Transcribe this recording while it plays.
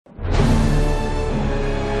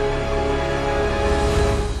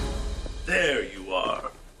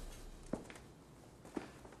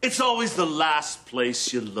It's always the last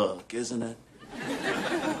place you look, isn't it?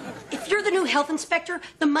 If you're the new health inspector,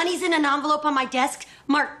 the money's in an envelope on my desk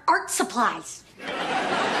marked art supplies.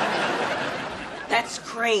 That's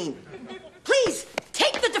Krane. Please,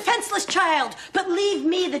 take the defenseless child, but leave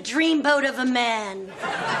me the dreamboat of a man.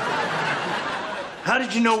 How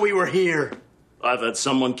did you know we were here? I've had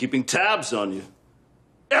someone keeping tabs on you.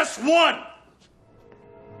 S1!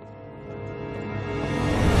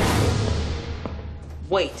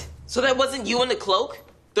 Wait, so that wasn't you in the cloak?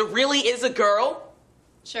 There really is a girl?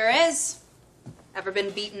 Sure is. Ever been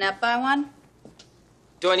beaten up by one?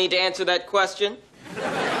 Do I need to answer that question?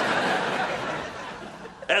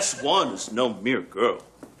 S1 is no mere girl.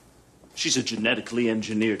 She's a genetically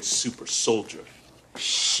engineered super soldier.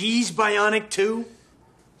 She's bionic too?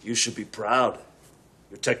 You should be proud.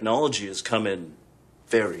 Your technology has come in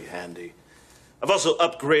very handy. I've also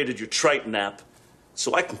upgraded your Triton app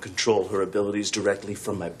so I can control her abilities directly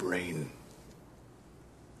from my brain.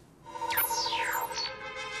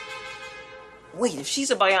 Wait, if she's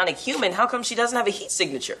a bionic human, how come she doesn't have a heat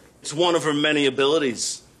signature? It's one of her many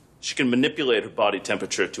abilities. She can manipulate her body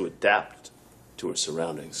temperature to adapt to her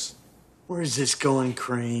surroundings. Where's this going,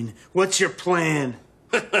 Krane? What's your plan?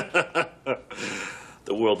 The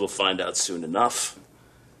world will find out soon enough.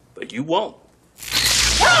 But you won't.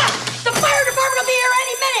 Ah! The fire department will be here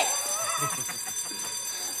any minute!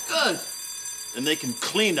 Good. And they can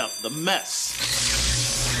clean up the mess.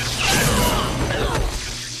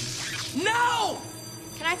 No!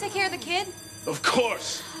 Can I take care of the kid? Of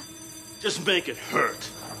course. Just make it hurt.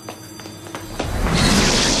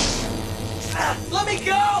 Let me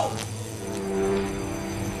go!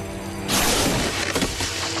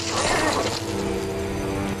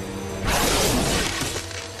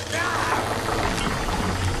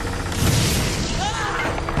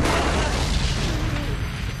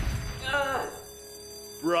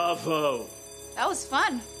 Bravo. That was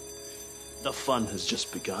fun. The fun has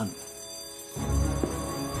just begun.